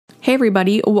Hey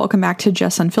everybody, welcome back to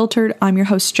Jess Unfiltered. I'm your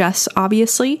host Jess,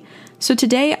 obviously. So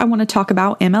today I want to talk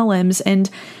about MLMs and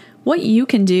what you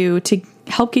can do to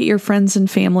help get your friends and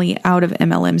family out of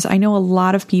MLMs. I know a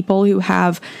lot of people who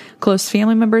have close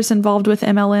family members involved with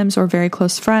MLMs or very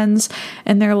close friends,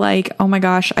 and they're like, oh my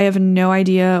gosh, I have no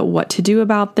idea what to do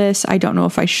about this. I don't know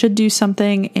if I should do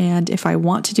something, and if I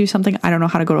want to do something, I don't know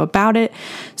how to go about it.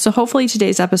 So hopefully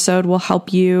today's episode will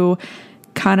help you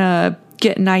kind of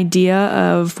get an idea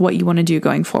of what you want to do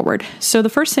going forward. So the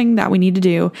first thing that we need to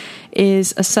do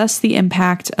is assess the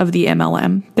impact of the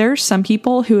MLM. There are some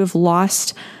people who have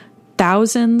lost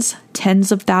thousands,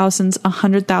 tens of thousands,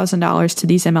 $100,000 to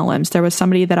these MLMs. There was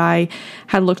somebody that I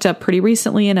had looked up pretty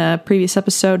recently in a previous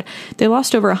episode. They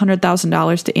lost over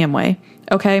 $100,000 to Amway.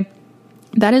 Okay.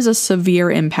 That is a severe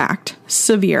impact.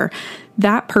 Severe.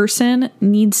 That person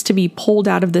needs to be pulled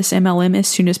out of this MLM as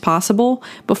soon as possible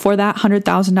before that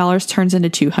 $100,000 turns into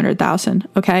 $200,000.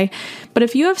 Okay. But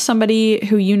if you have somebody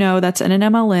who you know that's in an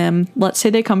MLM, let's say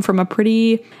they come from a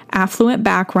pretty affluent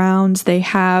background, they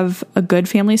have a good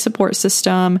family support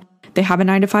system, they have a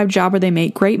 9-to-5 job where they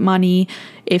make great money.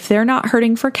 If they're not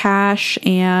hurting for cash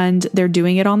and they're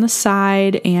doing it on the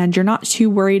side and you're not too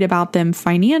worried about them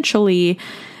financially,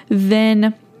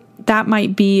 then that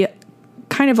might be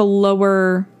kind of a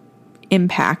lower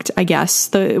impact, I guess.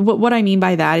 What I mean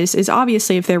by that is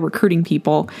obviously if they're recruiting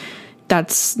people,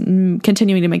 that's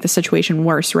continuing to make the situation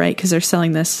worse, right? Because they're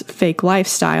selling this fake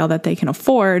lifestyle that they can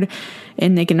afford,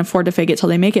 and they can afford to fake it till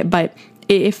they make it. But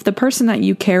if the person that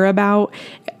you care about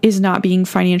is not being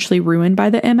financially ruined by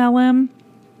the MLM,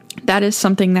 that is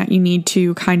something that you need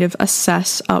to kind of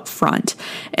assess up front.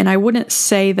 And I wouldn't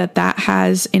say that that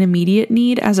has an immediate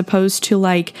need, as opposed to,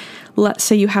 like, let's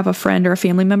say you have a friend or a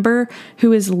family member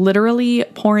who is literally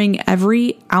pouring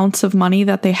every ounce of money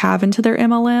that they have into their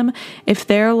MLM. If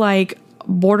they're like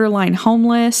borderline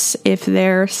homeless, if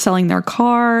they're selling their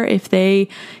car, if they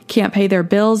can't pay their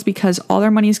bills because all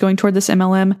their money is going toward this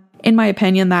MLM, in my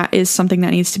opinion, that is something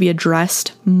that needs to be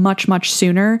addressed much, much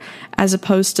sooner, as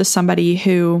opposed to somebody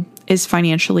who is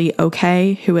financially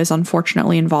okay, who is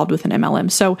unfortunately involved with an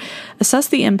MLM. So assess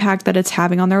the impact that it's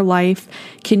having on their life.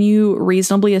 Can you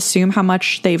reasonably assume how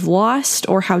much they've lost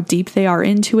or how deep they are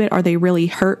into it? Are they really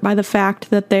hurt by the fact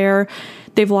that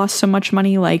they've lost so much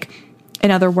money? Like, in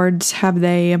other words, can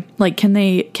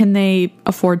they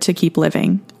afford to keep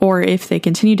living? Or if they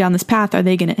continue down this path, are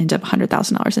they going to end up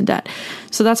 $100,000 in debt?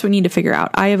 So that's what we need to figure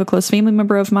out. I have a close family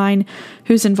member of mine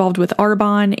who's involved with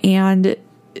Arbonne, and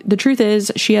the truth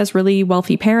is she has really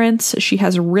wealthy parents. She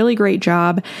has a really great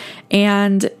job.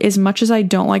 And as much as I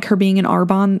don't like her being in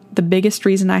Arbonne, the biggest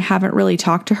reason I haven't really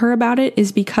talked to her about it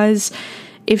is because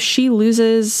if she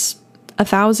loses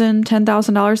 $1,000,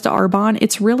 $10,000 to Arbonne,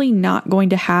 it's really not going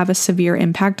to have a severe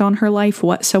impact on her life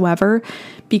whatsoever,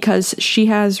 because she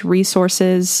has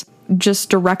resources just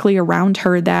directly around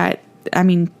her that, I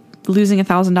mean, losing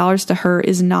 $1,000 to her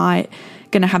is not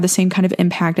going to have the same kind of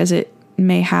impact as it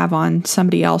may have on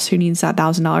somebody else who needs that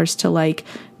 $1,000 to, like,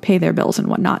 pay their bills and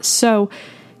whatnot. So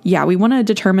yeah, we want to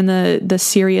determine the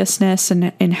seriousness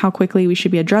and how quickly we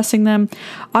should be addressing them.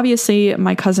 Obviously,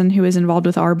 my cousin who is involved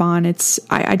with Arbonne,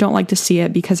 I don't like to see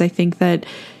it, because I think that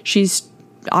she's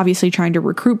obviously trying to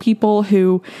recruit people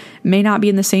who may not be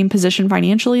in the same position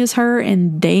financially as her,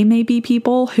 and they may be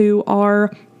people who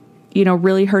are,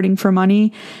 really hurting for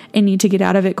money and need to get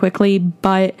out of it quickly.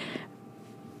 But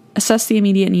assess the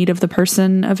immediate need of the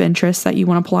person of interest that you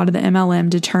want to pull out of the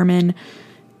MLM, determine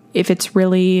if it's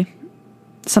really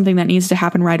something that needs to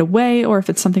happen right away, or if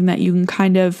it's something that you can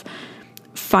kind of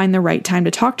find the right time to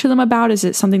talk to them about. Is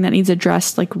it something that needs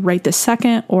addressed like right this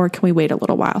second, or can we wait a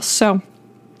little while? So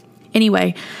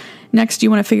anyway, next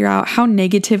you want to figure out how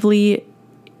negatively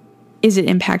is it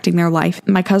impacting their life.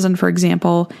 My cousin, for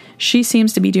example, she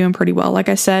seems to be doing pretty well. Like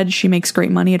I said, she makes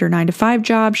great money at her 9-to-5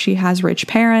 job. She has rich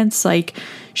parents. Like,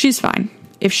 she's fine.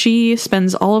 If she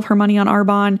spends all of her money on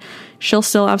Arbonne, she'll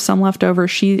still have some left over.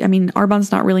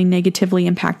 Arbonne's not really negatively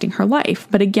impacting her life.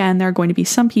 But again, there are going to be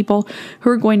some people who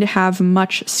are going to have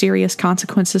much serious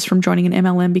consequences from joining an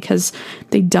MLM because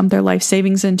they dumped their life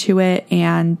savings into it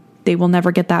and they will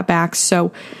never get that back.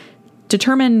 So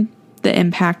determine the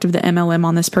impact of the MLM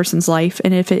on this person's life,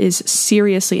 and if it is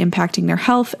seriously impacting their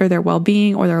health or their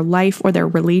well-being or their life or their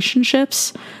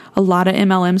relationships. A lot of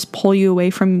MLMs pull you away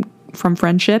from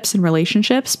friendships and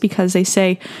relationships because they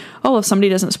say, oh, if somebody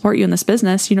doesn't support you in this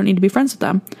business, you don't need to be friends with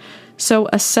them. So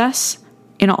assess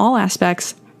in all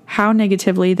aspects how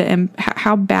negatively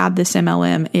how bad this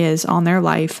MLM is on their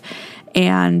life,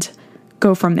 and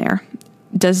go from there.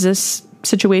 Does this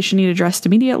situation need addressed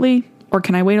immediately, or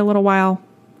can I wait a little while?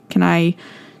 Can I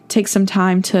take some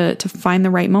time to find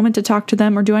the right moment to talk to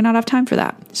them, or do I not have time for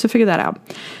that? So figure that out.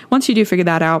 Once you do figure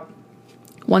that out,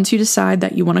 once you decide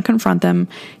that you want to confront them,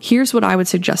 here's what I would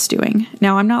suggest doing.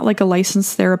 Now, I'm not like a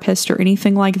licensed therapist or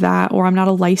anything like that, or I'm not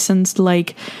a licensed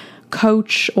like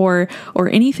coach or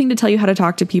anything to tell you how to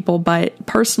talk to people. But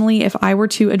personally, if I were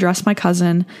to address my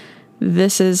cousin,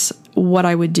 this is what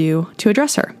I would do to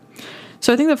address her.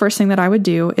 So I think the first thing that I would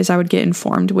do is I would get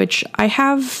informed, which I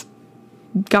have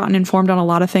gotten informed on a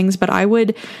lot of things, but I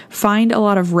would find a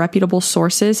lot of reputable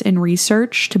sources and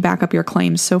research to back up your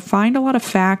claims. So find a lot of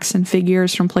facts and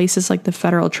figures from places like the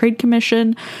Federal Trade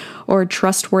Commission or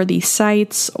trustworthy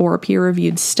sites or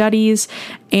peer-reviewed studies,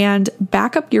 and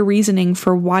back up your reasoning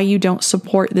for why you don't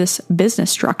support this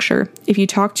business structure. If you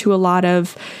talk to a lot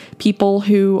of people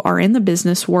who are in the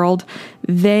business world,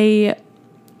 they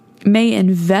may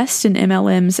invest in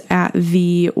MLMs at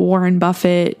the Warren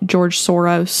Buffett, George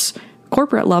Soros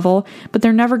corporate level, but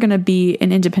they're never going to be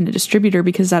an independent distributor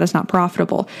because that is not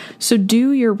profitable. So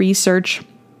do your research,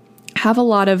 have a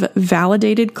lot of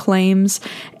validated claims,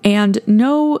 and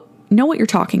know what you're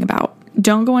talking about.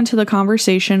 Don't go into the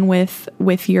conversation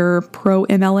with your pro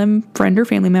MLM friend or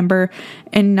family member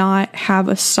and not have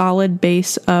a solid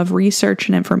base of research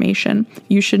and information.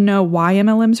 You should know why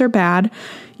MLMs are bad.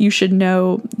 You should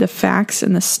know the facts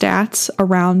and the stats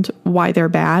around why they're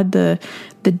bad, the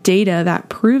data that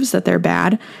proves that they're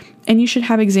bad, and you should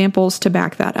have examples to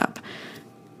back that up.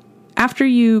 After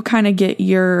you kind of get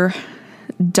your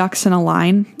ducks in a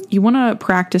line, you want to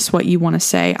practice what you want to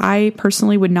say. I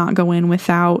personally would not go in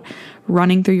without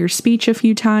running through your speech a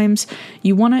few times.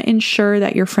 You want to ensure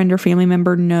that your friend or family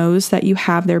member knows that you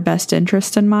have their best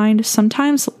interest in mind.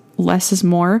 Sometimes less is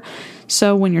more.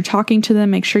 So when you're talking to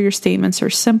them, make sure your statements are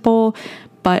simple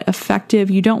but effective.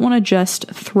 You don't want to just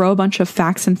throw a bunch of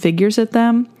facts and figures at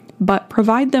them, but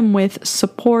provide them with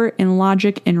support and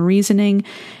logic and reasoning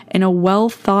and a well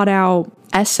thought out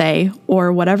essay,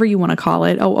 or whatever you want to call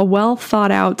it, a well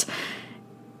thought out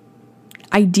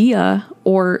idea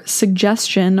or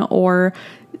suggestion or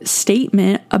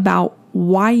statement about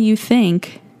why you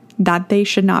think that they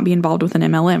should not be involved with an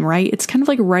MLM, right? It's kind of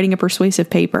like writing a persuasive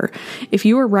paper. If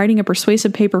you were writing a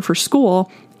persuasive paper for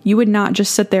school, you would not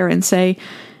just sit there and say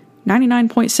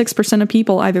 99.6% of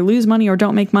people either lose money or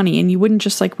don't make money, and you wouldn't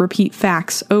just like repeat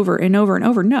facts over and over and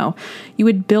over. No, you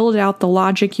would build out the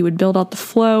logic, you would build out the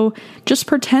flow. Just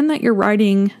pretend that you're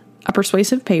writing a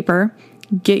persuasive paper.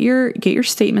 Get your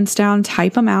statements down,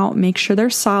 type them out, make sure they're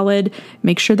solid,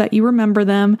 make sure that you remember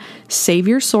them, save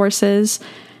your sources,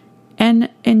 and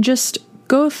just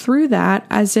go through that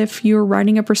as if you're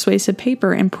writing a persuasive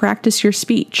paper and practice your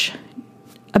speech.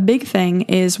 A big thing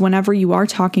is whenever you are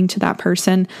talking to that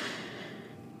person,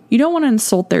 you don't want to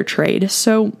insult their trade.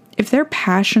 So if they're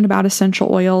passionate about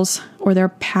essential oils, or they're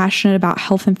passionate about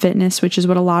health and fitness, which is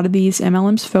what a lot of these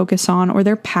MLMs focus on, or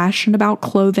they're passionate about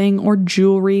clothing or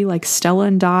jewelry like Stella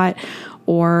 & Dot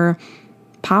or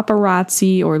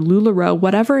paparazzi or LuLaRoe,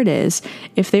 whatever it is,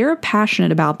 if they're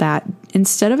passionate about that,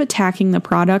 instead of attacking the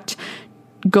product,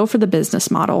 go for the business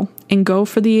model and go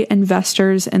for the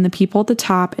investors and the people at the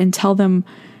top and tell them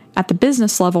at the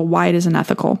business level why it is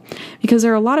unethical. Because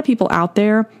there are a lot of people out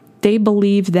there, they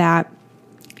believe that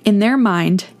in their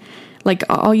mind, like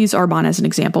I'll use Arbonne as an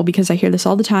example because I hear this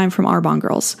all the time from Arbonne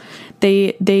girls.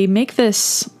 They make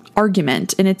this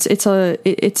argument, and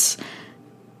it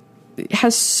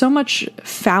has so much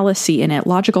fallacy in it,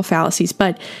 logical fallacies,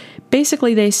 but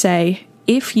basically they say,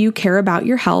 if you care about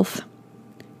your health,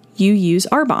 you use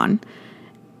Arbonne.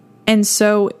 And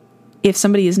so if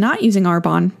somebody is not using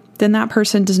Arbonne, then that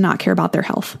person does not care about their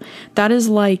health. That is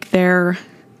like their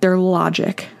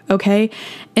logic, okay?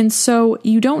 And so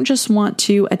you don't just want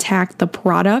to attack the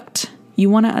product, you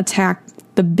want to attack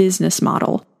the business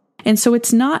model. And so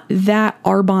it's not that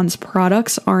Arbonne's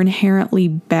products are inherently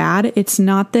bad. It's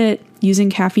not that using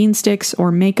caffeine sticks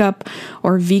or makeup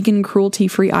or vegan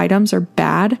cruelty-free items are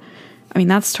bad. I mean,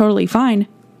 that's totally fine.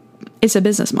 It's a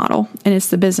business model and it's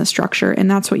the business structure. And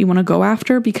that's what you want to go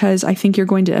after, because I think you're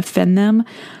going to offend them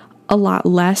a lot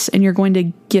less and you're going to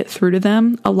get through to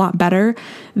them a lot better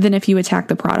than if you attack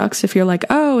the products. If you're like,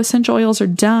 oh, essential oils are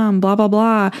dumb, blah, blah,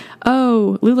 blah.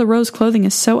 Oh, LuLaRoe's clothing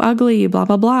is so ugly, blah,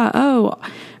 blah, blah. Oh,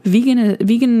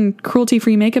 vegan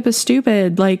cruelty-free makeup is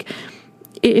stupid. Like,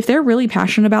 if they're really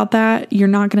passionate about that, you're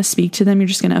not going to speak to them. You're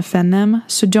just going to offend them.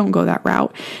 So don't go that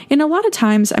route. And a lot of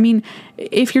times, I mean,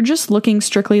 if you're just looking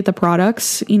strictly at the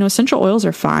products, essential oils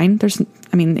are fine.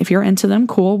 If you're into them,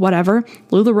 cool, whatever.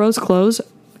 LuLaRoe's clothes,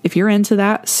 if you're into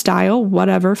that style,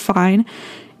 whatever, fine.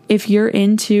 If you're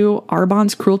into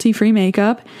Arbonne's cruelty-free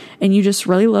makeup and you just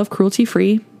really love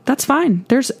cruelty-free, that's fine.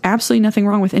 There's absolutely nothing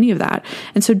wrong with any of that.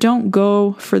 And so don't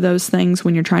go for those things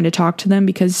when you're trying to talk to them,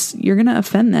 because you're going to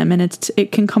offend them, and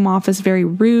it can come off as very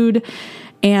rude,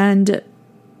 and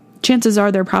chances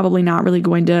are they're probably not really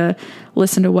going to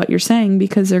listen to what you're saying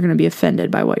because they're going to be offended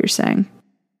by what you're saying.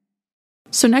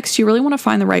 So next, you really want to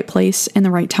find the right place and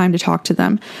the right time to talk to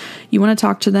them. You want to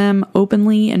talk to them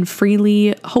openly and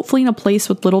freely, hopefully in a place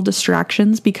with little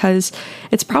distractions, because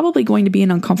it's probably going to be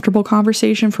an uncomfortable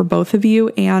conversation for both of you.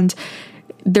 And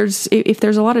if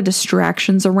there's a lot of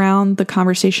distractions around, the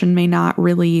conversation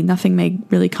nothing may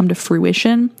really come to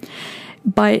fruition.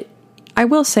 But I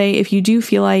will say, if you do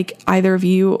feel like either of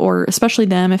you, or especially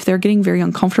them, if they're getting very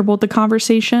uncomfortable with the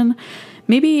conversation,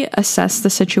 maybe assess the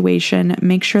situation,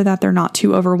 make sure that they're not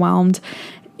too overwhelmed.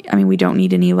 I mean, we don't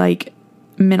need any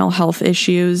mental health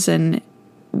issues, and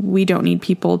we don't need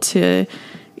people to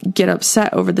get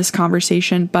upset over this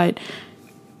conversation, but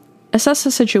assess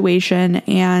the situation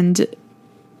and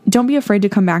don't be afraid to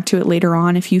come back to it later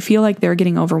on. If you feel like they're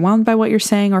getting overwhelmed by what you're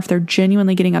saying, or if they're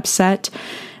genuinely getting upset,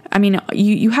 I mean,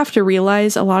 you have to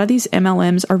realize a lot of these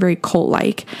MLMs are very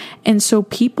cult-like. And so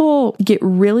people get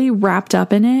really wrapped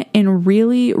up in it and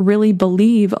really, really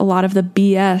believe a lot of the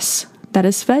BS that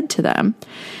is fed to them.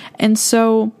 And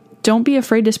so don't be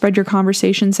afraid to spread your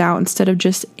conversations out instead of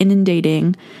just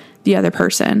inundating the other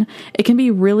person. It can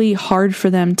be really hard for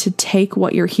them to take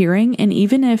what you're hearing. And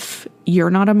even if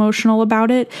you're not emotional about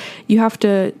it, you have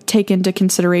to take into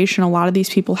consideration a lot of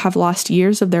these people have lost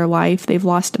years of their life. They've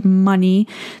lost money.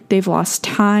 They've lost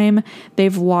time.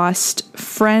 They've lost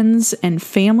friends and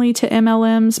family to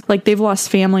MLMs. They've lost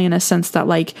family in a sense that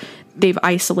they've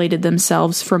isolated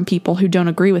themselves from people who don't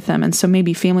agree with them. And so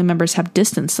maybe family members have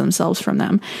distanced themselves from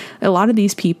them. A lot of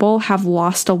these people have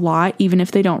lost a lot, even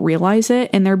if they don't realize it,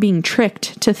 and they're being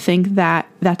tricked to think that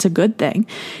that's a good thing.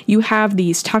 You have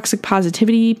these toxic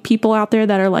positivity people out there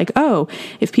that are like, oh,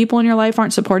 if people in your life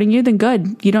aren't supporting you, then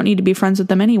good. You don't need to be friends with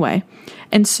them anyway.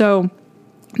 And so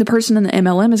the person in the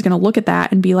MLM is going to look at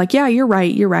that and be like, yeah, you're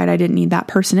right. I didn't need that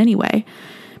person anyway.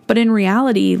 But in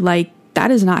reality, that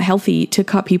is not healthy to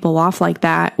cut people off like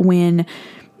that when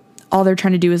all they're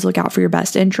trying to do is look out for your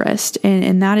best interest.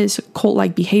 And that is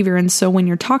cult-like behavior. And so when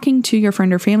you're talking to your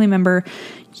friend or family member,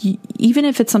 even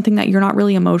if it's something that you're not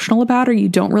really emotional about, or you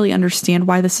don't really understand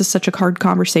why this is such a hard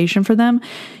conversation for them,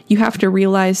 you have to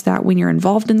realize that when you're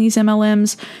involved in these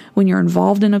MLMs, when you're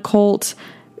involved in a cult,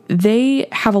 they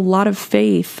have a lot of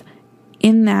faith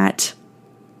in that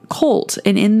cult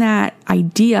and in that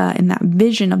idea and that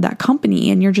vision of that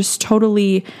company, and you're just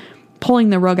totally pulling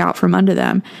the rug out from under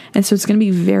them. And so it's going to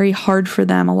be very hard for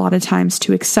them a lot of times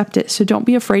to accept it. So don't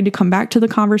be afraid to come back to the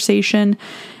conversation,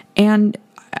 and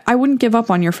I wouldn't give up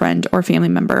on your friend or family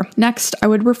member. Next, I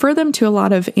would refer them to a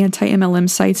lot of anti-MLM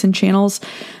sites and channels.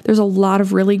 There's a lot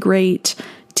of really great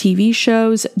TV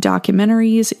shows,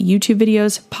 documentaries, YouTube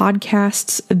videos,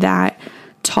 podcasts that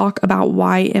talk about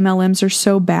why MLMs are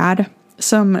so bad.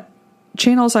 Some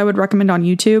channels I would recommend on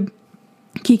YouTube: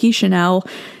 Kiki Chanel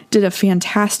did a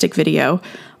fantastic video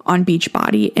on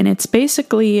Beachbody, and it's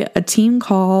basically a team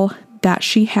call that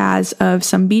she has of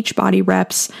some Beachbody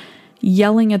reps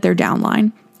yelling at their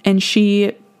downline, and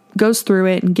she goes through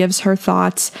it and gives her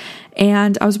thoughts.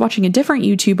 And I was watching a different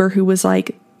YouTuber who was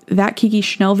like, that Kiki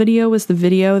Chanel video was the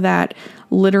video that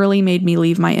literally made me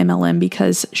leave my MLM,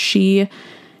 because she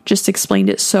just explained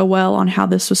it so well on how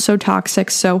this was so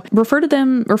toxic. So refer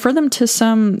them to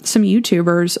some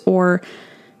YouTubers, or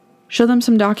show them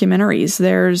some documentaries.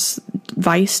 There's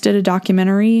Vice did a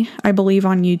documentary, I believe,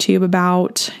 on YouTube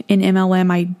about an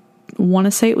MLM. I want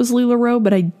to say it was LuLaRoe,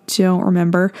 but I don't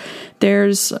remember.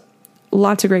 There's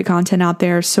lots of great content out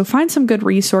there. So find some good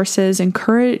resources,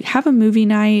 have a movie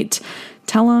night,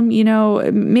 tell them,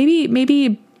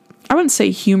 maybe I wouldn't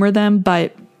say humor them,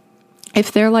 but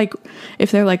if they're like,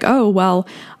 oh, well,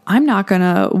 I'm not going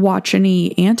to watch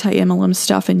any anti-MLM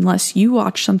stuff unless you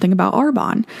watch something about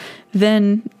Arbonne,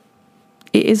 then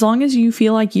as long as you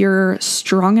feel like you're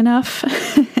strong enough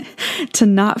to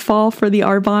not fall for the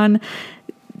Arbonne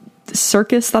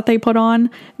circus that they put on,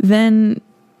 then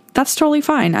that's totally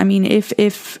fine. I mean, if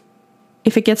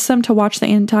it gets them to watch the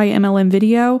anti-MLM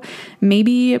video,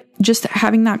 maybe just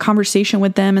having that conversation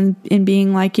with them and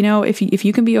being like, if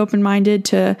you can be open-minded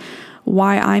to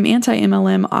why I'm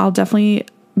anti-MLM, I'll definitely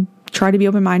try to be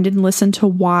open-minded and listen to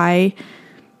why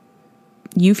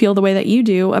you feel the way that you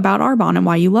do about Arbonne and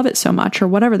why you love it so much, or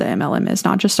whatever the MLM is,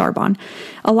 not just Arbonne.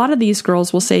 A lot of these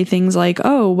girls will say things like,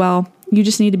 oh, well, you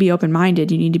just need to be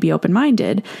open-minded. You need to be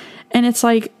open-minded. And it's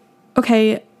like,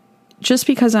 okay, just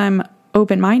because I'm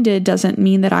open-minded doesn't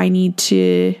mean that I need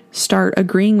to start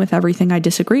agreeing with everything I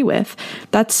disagree with.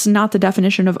 That's not the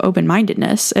definition of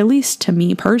open-mindedness, at least to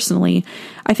me personally.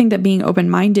 I think that being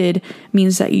open-minded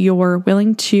means that you're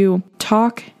willing to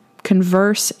talk,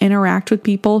 converse, interact with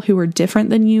people who are different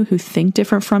than you, who think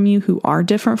different from you, who are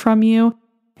different from you,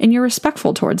 and you're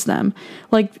respectful towards them.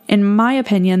 Like, in my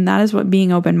opinion, that is what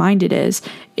being open-minded is.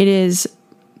 It is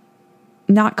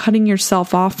not cutting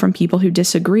yourself off from people who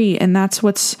disagree, and that's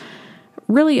what's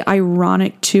really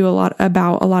ironic to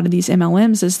about a lot of these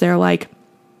MLMs is they're like,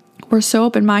 we're so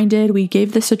open-minded, we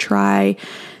gave this a try.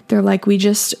 They're like, we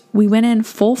went in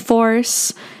full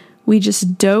force, we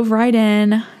just dove right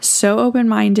in, so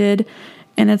open-minded.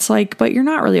 And it's like, but you're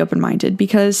not really open-minded,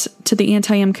 because to the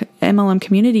anti-MLM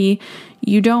community,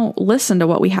 you don't listen to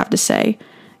what we have to say.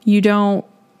 You don't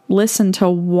listen to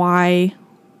why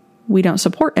we don't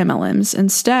support MLMs.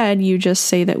 Instead, you just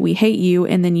say that we hate you,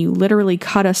 and then you literally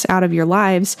cut us out of your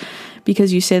lives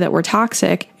because you say that we're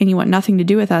toxic and you want nothing to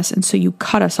do with us, and so you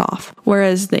cut us off.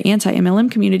 Whereas the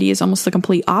anti-MLM community is almost the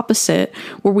complete opposite,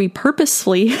 where we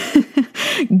purposefully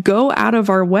go out of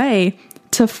our way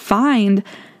to find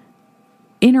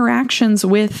interactions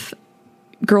with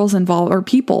girls involved, or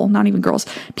people, not even girls,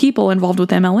 people involved with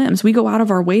MLMs. We go out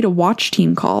of our way to watch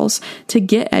team calls, to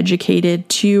get educated,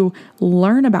 to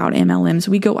learn about MLMs.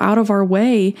 We go out of our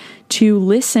way to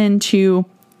listen to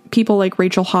people like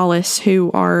Rachel Hollis,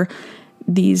 who are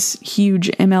these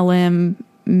huge MLM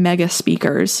mega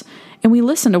speakers. And we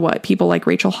listen to what people like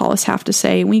Rachel Hollis have to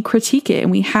say, and we critique it,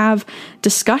 and we have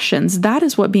discussions. That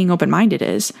is what being open-minded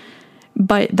is.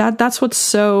 But that's what's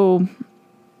so,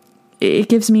 it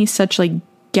gives me such like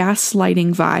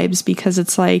gaslighting vibes, because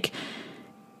it's like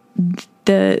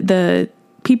the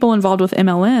people involved with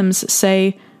MLMs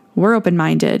say we're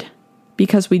open-minded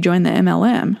because we joined the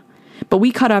MLM, but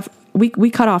we cut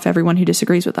off everyone who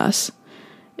disagrees with us.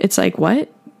 It's like,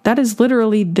 what? That is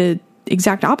literally the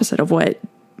exact opposite of what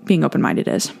being open-minded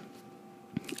is.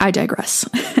 I digress.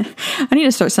 I need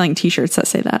to start selling t-shirts that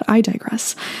say that. I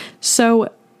digress.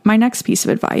 So my next piece of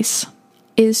advice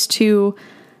is to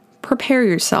prepare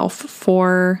yourself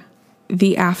for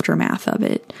the aftermath of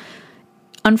it.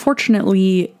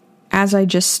 Unfortunately, as I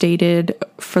just stated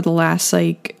for the last,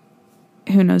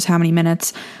 who knows how many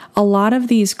minutes, a lot of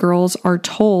these girls are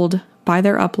told by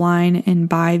their upline and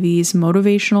by these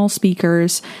motivational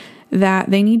speakers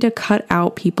that they need to cut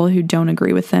out people who don't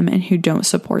agree with them and who don't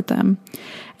support them.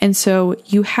 And so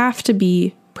you have to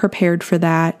be prepared for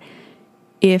that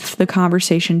if the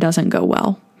conversation doesn't go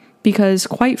well. Because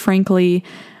quite frankly,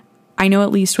 I know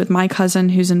at least with my cousin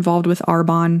who's involved with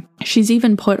Arbonne, she's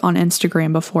even put on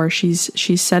Instagram before, she's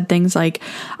said things like,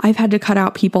 I've had to cut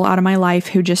out people out of my life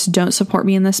who just don't support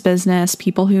me in this business,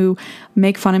 people who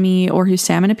make fun of me or who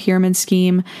say I'm in a pyramid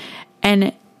scheme.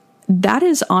 And that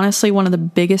is honestly one of the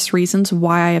biggest reasons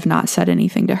why I have not said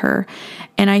anything to her.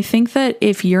 And I think that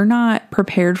if you're not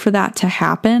prepared for that to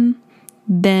happen,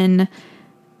 then,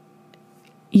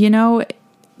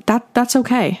 that's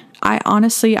okay.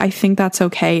 I think that's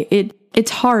okay.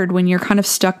 It's hard when you're kind of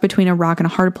stuck between a rock and a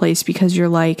hard place, because you're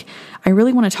like, I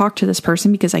really want to talk to this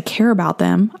person because I care about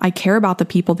them. I care about the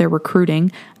people they're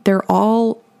recruiting. They're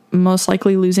all most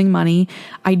likely losing money.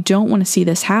 I don't want to see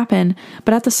this happen.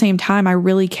 But at the same time, I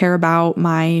really care about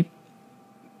my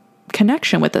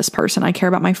connection with this person. I care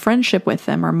about my friendship with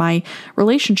them or my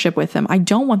relationship with them. I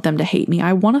don't want them to hate me.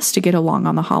 I want us to get along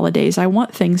on the holidays. I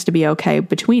want things to be okay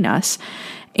between us.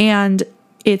 And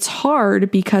it's hard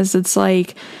because it's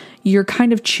like you're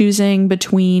kind of choosing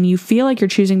between, you feel like you're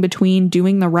choosing between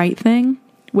doing the right thing,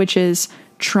 which is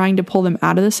trying to pull them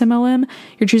out of this MLM.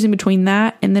 You're choosing between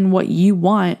that and then what you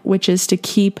want, which is to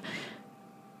keep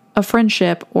a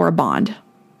friendship or a bond.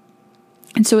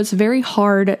 And so it's very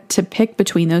hard to pick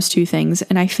between those two things.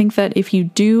 And I think that if you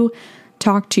do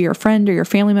talk to your friend or your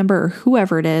family member or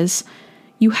whoever it is,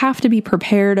 you have to be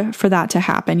prepared for that to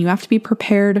happen. You have to be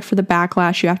prepared for the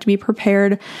backlash. You have to be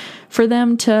prepared for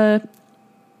them to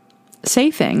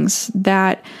say things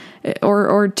that,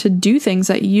 or to do things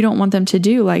that you don't want them to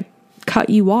do, like cut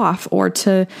you off or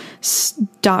to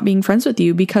stop being friends with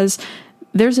you, because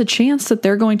there's a chance that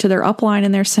they're going to their upline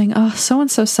and they're saying, oh,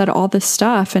 so-and-so said all this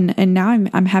stuff. And now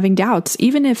I'm having doubts.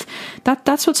 Even if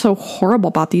that's what's so horrible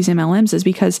about these MLMs, is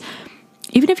because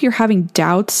even if you're having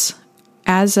doubts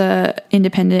as a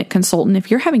independent consultant,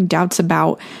 if you're having doubts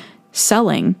about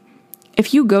selling,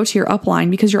 if you go to your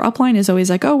upline, because your upline is always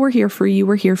like, oh, we're here for you.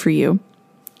 We're here for you.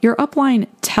 Your upline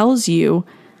tells you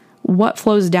what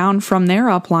flows down from their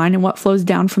upline and what flows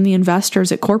down from the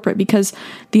investors at corporate, because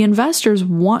the investors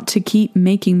want to keep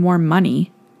making more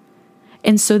money.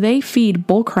 And so they feed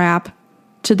bullcrap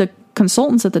to the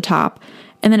consultants at the top,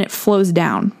 and then it flows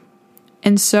down.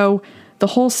 And so the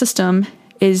whole system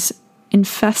is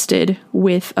infested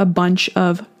with a bunch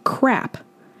of crap.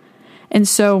 And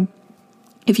so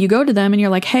if you go to them and you're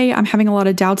like, hey, I'm having a lot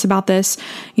of doubts about this,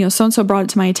 so-and-so brought it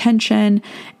to my attention,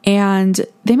 and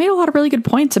they made a lot of really good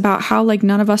points about how like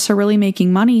none of us are really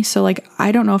making money. So like,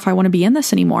 I don't know if I want to be in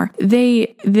this anymore.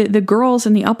 The girls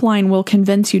in the upline will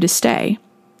convince you to stay.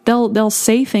 They'll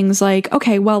say things like,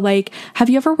 okay, well, like, have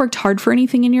you ever worked hard for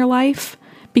anything in your life?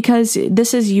 Because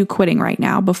this is you quitting right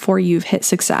now before you've hit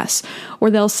success.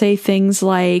 Or they'll say things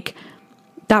like,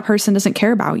 that person doesn't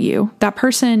care about you. That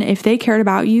person, if they cared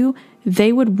about you,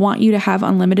 they would want you to have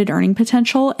unlimited earning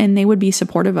potential and they would be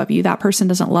supportive of you. That person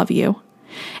doesn't love you.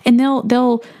 And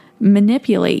they'll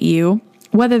manipulate you.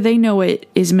 Whether they know it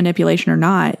is manipulation or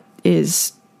not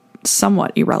is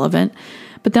somewhat irrelevant,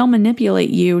 but they'll manipulate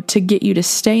you to get you to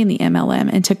stay in the MLM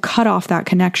and to cut off that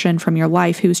connection from your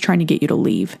life who's trying to get you to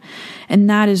leave. And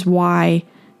that is why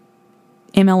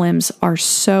MLMs are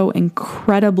so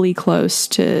incredibly close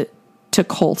to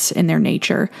cults in their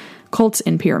nature, cults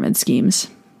and pyramid schemes.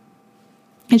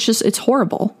 It's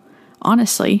horrible,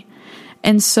 honestly.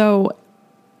 And so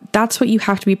that's what you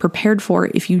have to be prepared for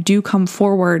if you do come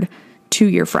forward to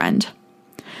your friend.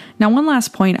 Now, one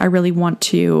last point I really want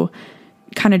to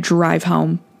kind of drive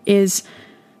home is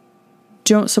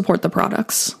don't support the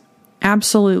products.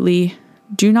 Absolutely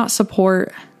do not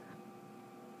support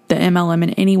the MLM in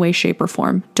any way, shape, or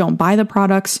form. Don't buy the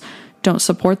products. Don't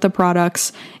support the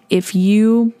products. If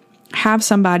you have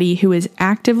somebody who is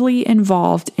actively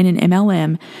involved in an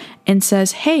MLM and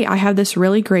says, hey, I have this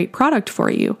really great product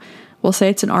for you. We'll say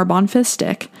it's an Arbonne Fizz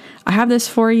stick. I have this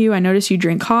for you. I notice you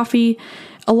drink coffee.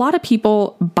 A lot of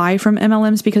people buy from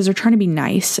MLMs because they're trying to be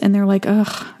nice and they're like,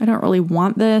 ugh, I don't really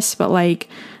want this, but like,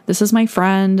 this is my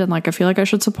friend and like, I feel like I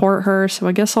should support her. So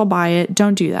I guess I'll buy it.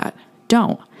 Don't do that.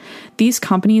 Don't. These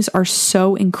companies are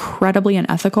so incredibly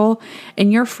unethical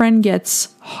and your friend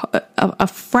gets a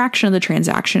fraction of the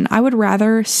transaction. I would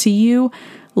rather see you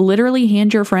literally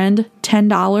hand your friend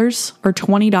 $10 or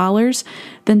 $20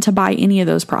 than to buy any of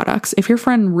those products. If your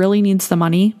friend really needs the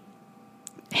money,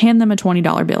 hand them a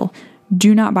 $20 bill.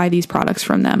 Do not buy these products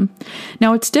from them.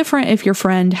 Now, it's different if your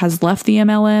friend has left the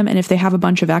MLM and if they have a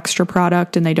bunch of extra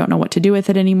product and they don't know what to do with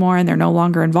it anymore and they're no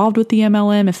longer involved with the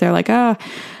MLM. If they're like, I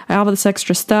have this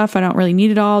extra stuff, I don't really need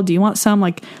it all. Do you want some?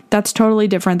 Like, that's totally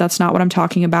different. That's not what I'm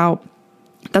talking about.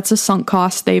 That's a sunk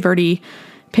cost. They've already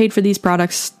paid for these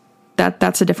products.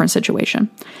 That's a different situation.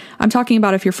 I'm talking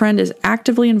about if your friend is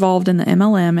actively involved in the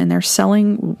MLM and they're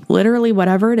selling literally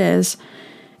whatever it is,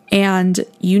 and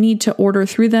you need to order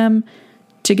through them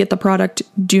to get the product,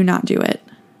 do not do it.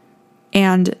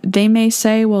 And they may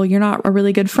say, well, you're not a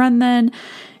really good friend then.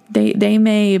 They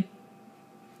may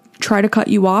try to cut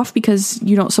you off because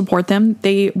you don't support them.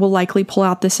 They will likely pull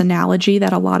out this analogy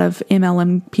that a lot of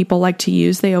MLM people like to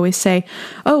use. They always say,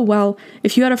 oh, well,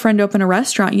 if you had a friend open a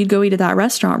restaurant, you'd go eat at that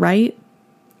restaurant, right?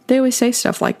 They always say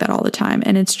stuff like that all the time.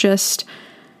 And it's just,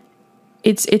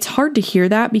 it's hard to hear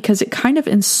that because it kind of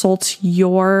insults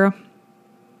your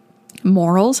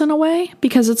morals in a way,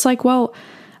 because it's like, well,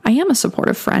 I am a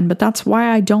supportive friend, but that's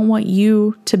why I don't want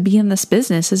you to be in this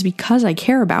business, is because I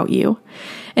care about you.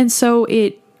 And so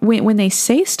when they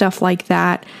say stuff like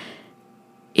that,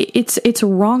 it's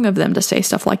wrong of them to say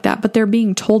stuff like that, but they're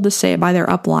being told to say it by their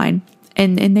upline,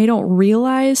 and they don't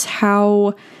realize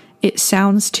how it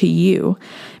sounds to you,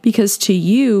 because to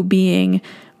you, being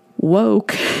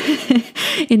woke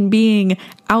and being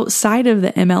outside of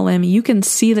the MLM, you can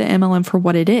see the MLM for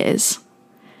what it is.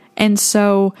 And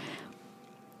so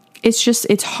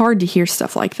it's hard to hear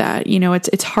stuff like that.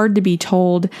 It's hard to be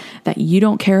told that you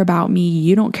don't care about me.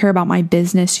 You don't care about my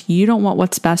business. You don't want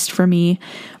what's best for me,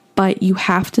 but you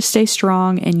have to stay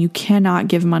strong and you cannot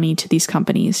give money to these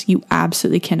companies. You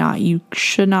absolutely cannot. You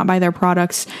should not buy their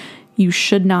products. You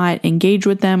should not engage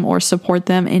with them or support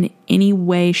them in any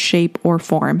way, shape, or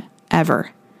form,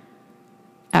 ever.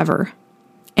 Ever.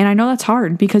 And I know that's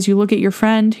hard because you look at your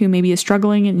friend who maybe is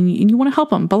struggling and you want to help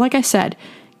them. But like I said,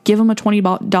 give them a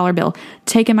 $20 bill.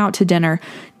 Take them out to dinner.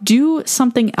 Do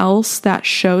something else that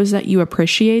shows that you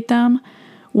appreciate them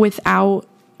without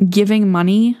giving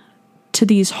money to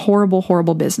these horrible,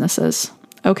 horrible businesses.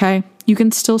 Okay? You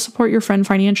can still support your friend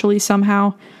financially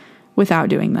somehow without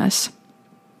doing this.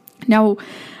 Now,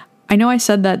 I know I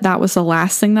said that was the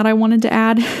last thing that I wanted to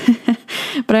add,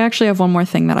 but I actually have one more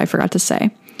thing that I forgot to say.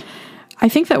 I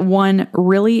think that one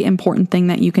really important thing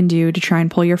that you can do to try and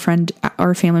pull your friend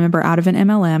or family member out of an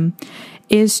MLM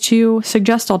is to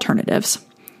suggest alternatives.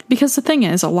 Because the thing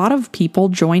is, a lot of people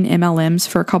join MLMs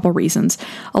for a couple reasons.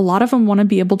 A lot of them want to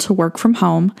be able to work from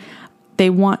home. They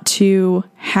want to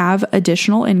have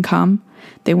additional income.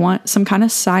 They want some kind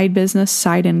of side business,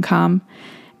 side income.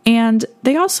 And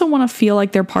they also want to feel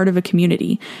like they're part of a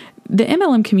community. The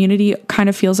MLM community kind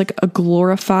of feels like a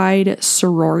glorified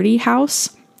sorority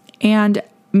house. And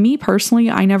me personally,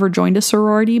 I never joined a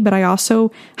sorority, but I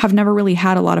also have never really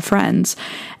had a lot of friends.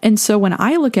 And so when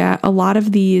I look at a lot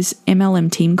of these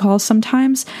MLM team calls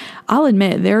sometimes, I'll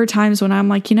admit there are times when I'm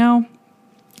like,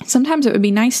 sometimes it would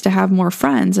be nice to have more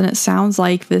friends. And it sounds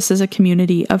like this is a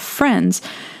community of friends,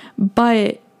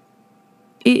 but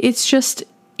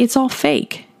it's all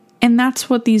fake. And that's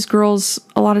what these girls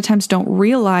a lot of times don't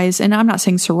realize. And I'm not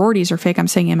saying sororities are fake. I'm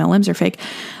saying MLMs are fake.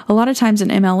 A lot of times in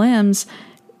MLMs,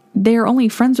 they're only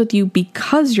friends with you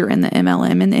because you're in the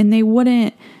MLM, and they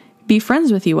wouldn't be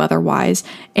friends with you otherwise.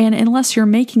 And unless you're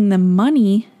making them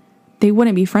money, they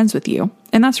wouldn't be friends with you.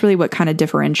 And that's really what kind of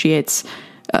differentiates.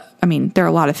 There are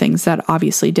a lot of things that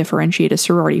obviously differentiate a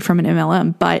sorority from an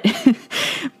MLM, but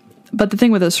the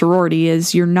thing with a sorority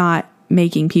is you're not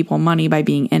making people money by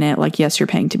being in it. Like, yes, you're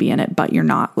paying to be in it, but you're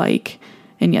not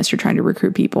and yes, you're trying to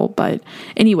recruit people. But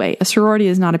anyway, a sorority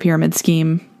is not a pyramid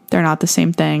scheme. They're not the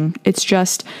same thing. It's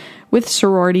just with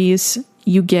sororities,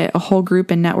 you get a whole group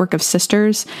and network of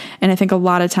sisters. And I think a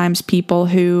lot of times people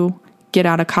who get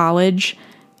out of college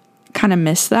kind of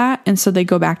miss that. And so they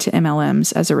go back to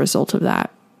MLMs as a result of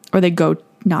that. Or they go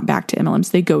not back to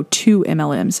MLMs, they go to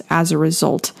MLMs as a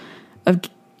result of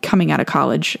coming out of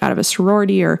college, out of a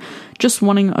sorority, or just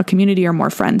wanting a community or more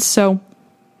friends. So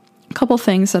a couple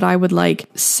things that I would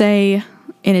say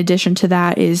in addition to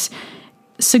that is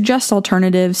suggest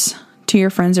alternatives to your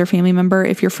friends or family member.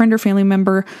 If your friend or family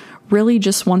member really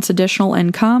just wants additional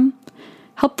income,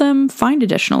 help them find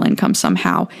additional income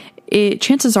somehow.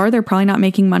 Chances are they're probably not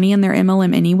making money in their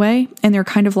MLM anyway, and they're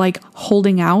kind of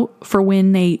holding out for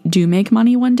when they do make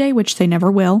money one day, which they never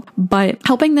will. But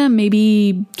helping them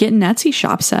maybe get an Etsy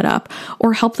shop set up,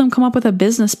 or help them come up with a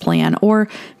business plan, or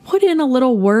put in a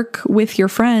little work with your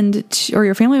friend or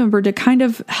your family member to kind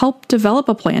of help develop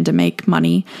a plan to make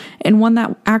money, and one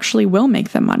that actually will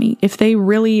make them money. If they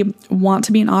really want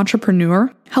to be an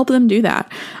entrepreneur, help them do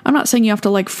that. I'm not saying you have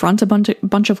to front a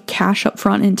bunch of cash up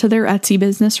front into their Etsy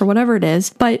business or whatever it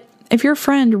is, but if your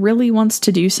friend really wants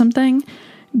to do something,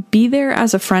 be there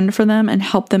as a friend for them and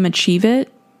help them achieve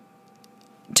it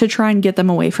to try and get them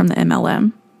away from the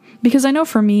MLM. Because I know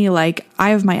for me, I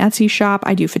have my Etsy shop,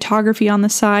 I do photography on the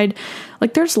side.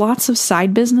 There's lots of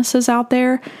side businesses out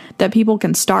there that people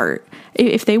can start.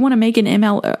 If they want to make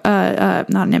not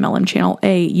an MLM channel,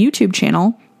 a YouTube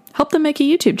channel, help them make a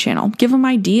YouTube channel. Give them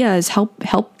ideas,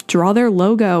 help draw their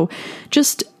logo.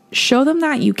 Just show them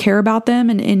that you care about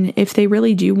them. And if they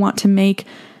really do want to make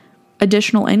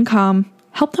additional income,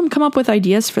 help them come up with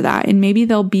ideas for that. And maybe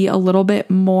they'll be a little bit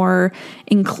more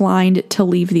inclined to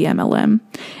leave the MLM.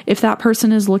 If that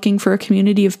person is looking for a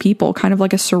community of people, kind of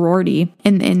like a sorority,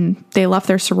 and they left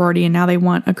their sorority and now they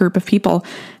want a group of people,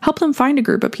 help them find a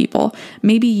group of people.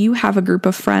 Maybe you have a group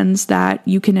of friends that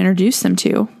you can introduce them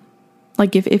to.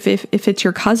 If it's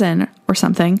your cousin or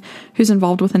something who's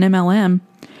involved with an MLM,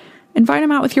 invite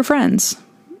them out with your friends.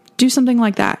 Do something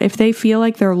like that. If they feel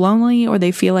like they're lonely, or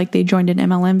they feel like they joined an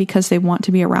MLM because they want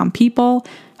to be around people,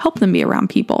 help them be around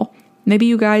people. Maybe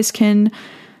you guys can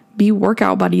be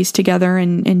workout buddies together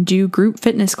and do group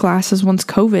fitness classes once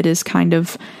COVID is kind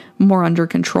of more under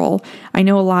control. I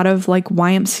know a lot of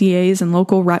YMCAs and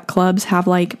local rec clubs have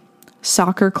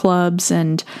soccer clubs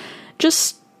and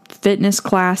just fitness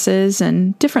classes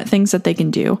and different things that they can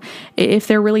do. If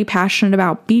they're really passionate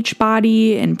about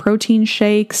Beachbody and protein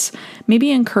shakes,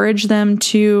 maybe encourage them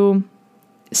to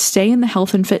stay in the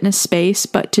health and fitness space,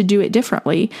 but to do it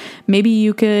differently. Maybe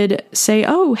you could say,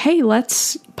 oh, hey,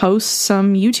 let's post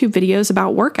some YouTube videos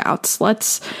about workouts.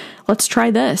 Let's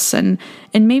try this. And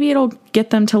maybe it'll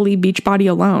get them to leave Beachbody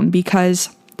alone, because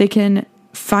they can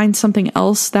find something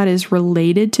else that is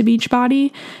related to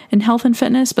Beachbody and health and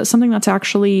fitness, but something that's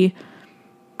actually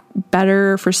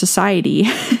better for society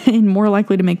and more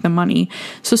likely to make them money.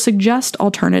 So suggest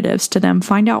alternatives to them.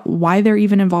 Find out why they're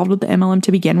even involved with the MLM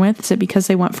to begin with. Is it because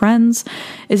they want friends?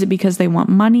 Is it because they want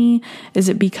money? Is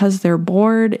it because they're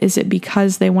bored? Is it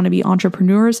because they want to be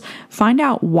entrepreneurs? Find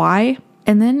out why,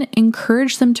 and then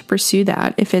encourage them to pursue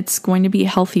that if it's going to be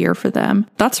healthier for them.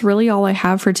 That's really all I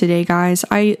have for today, guys.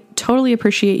 I totally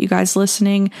appreciate you guys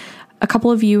listening. A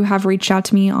couple of you have reached out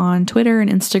to me on Twitter and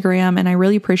Instagram, and I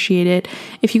really appreciate it.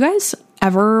 If you guys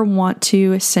ever want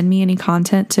to send me any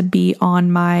content to be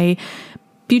on my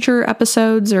future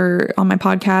episodes or on my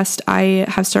podcast, I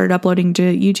have started uploading to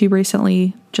YouTube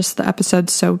recently, just the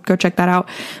episodes, so go check that out.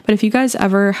 But if you guys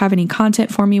ever have any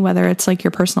content for me, whether it's like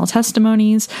your personal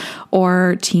testimonies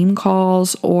or team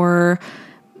calls or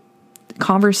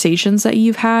conversations that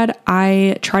you've had,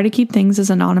 I try to keep things as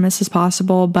anonymous as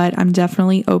possible, but I'm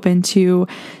definitely open to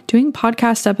doing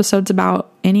podcast episodes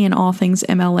about any and all things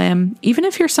MLM. Even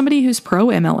if you're somebody who's pro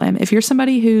MLM, if you're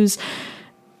somebody who's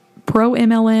pro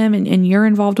MLM and you're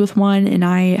involved with one and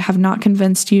I have not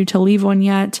convinced you to leave one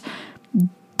yet,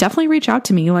 definitely reach out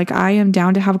to me. Like, I am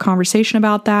down to have a conversation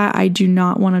about that. I do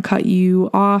not want to cut you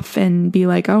off and be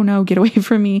like, oh no, get away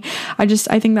from me. I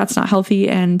think that's not healthy,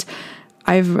 and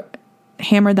I've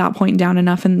hammered that point down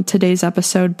enough in today's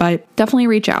episode, but definitely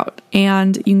reach out.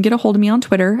 And you can get a hold of me on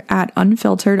Twitter at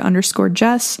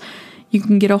unfiltered_Jess. You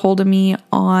can get a hold of me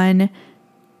on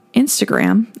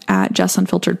Instagram at Jess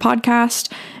Unfiltered Podcast.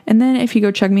 And then if you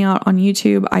go check me out on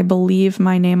YouTube, I believe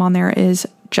my name on there is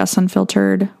Jess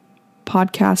Unfiltered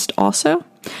Podcast also.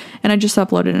 And I just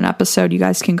uploaded an episode. You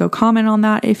guys can go comment on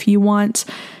that if you want.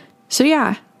 So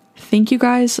yeah, thank you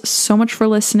guys so much for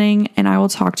listening, and I will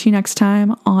talk to you next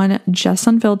time on Jess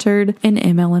Unfiltered and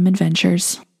MLM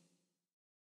Adventures.